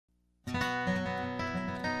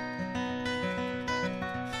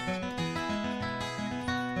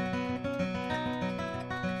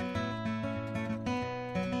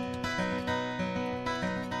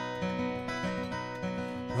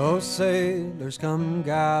Oh, sailors, come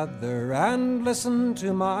gather and listen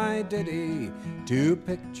to my ditty to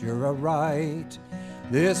picture aright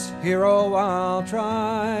this hero I'll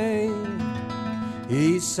try.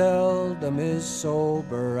 He seldom is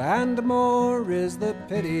sober, and more is the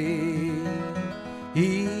pity.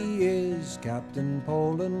 He is Captain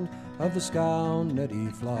Poland of the scow Nettie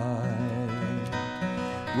Fly.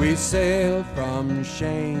 We sailed from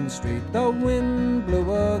Shane Street, the wind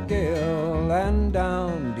blew a gale, and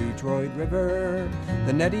down Detroit River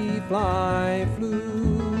the Nettie Fly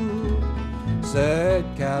flew. Said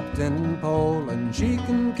Captain Poland, she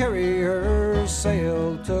can carry her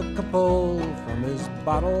sail, took a pull from his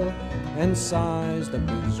bottle and sized up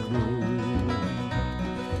his crew.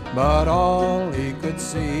 But all he could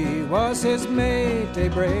see was his mate, a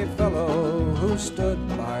brave fellow who stood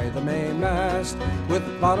by the mainmast with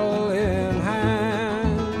bottle in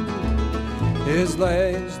hand. His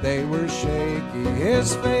legs, they were shaky,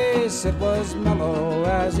 his face, it was mellow,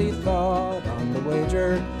 as he thought on the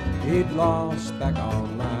wager he'd lost back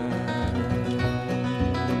on land.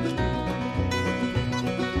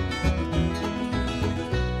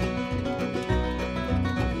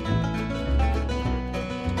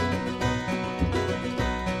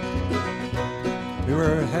 We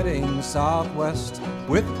were heading southwest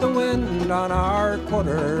with the wind on our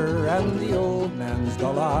quarter, and the old man's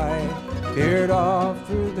dull eye peered off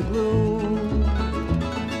through the gloom.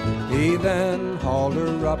 He then hauled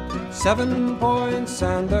her up 7 points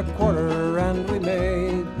and a quarter, and we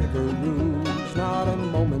made River Rouge not a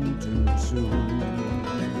moment too soon.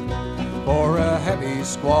 For a heavy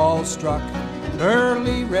squall struck, her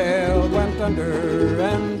lee rail went under,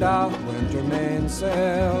 and out went her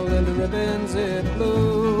mainsail, into ribbons it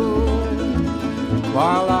blew.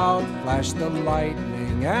 While out flashed the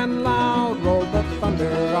lightning and loud rolled the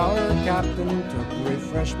thunder, our captain took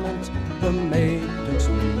refreshment, the mate took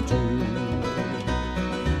some too.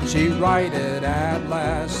 She righted at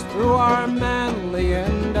last through our manly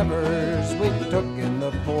endeavors. We took in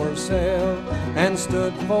the foresail and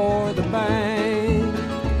stood for the bank.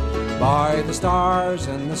 By the stars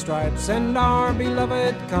and the stripes and our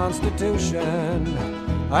beloved Constitution,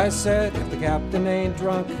 I said, if the captain ain't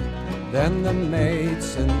drunk, then the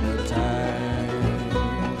mate's in the tank.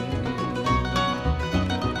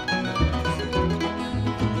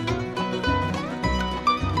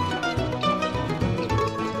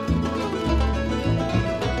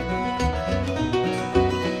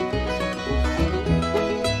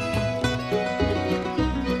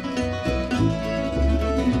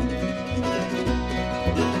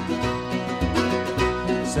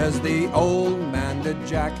 Says the old man to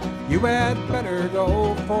Jack, you had better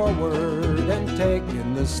go forward and take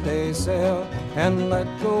in the staysail and let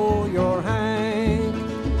go your hank.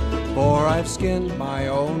 For I've skinned my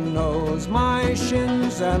own nose, my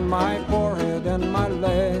shins and my forehead, and my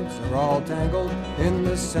legs are all tangled in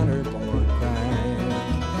the centerboard crank.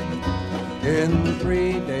 In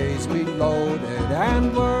 3 days we loaded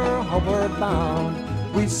and were homeward bound.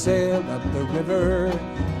 We sailed up the river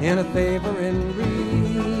in a favoring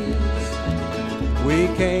breeze. We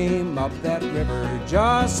came up that river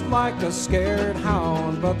just like a scared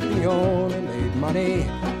hound, but the owner made money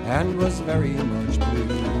and was very much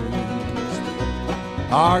pleased.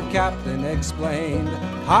 Our captain explained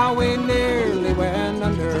how we nearly went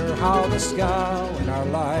under, how the scow in our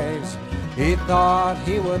lives he thought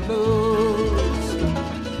he would lose.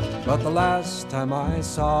 But the last time I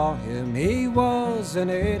saw him, he was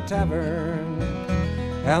in a tavern,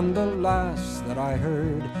 and the last that I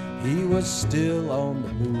heard, he was still on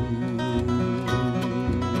the move.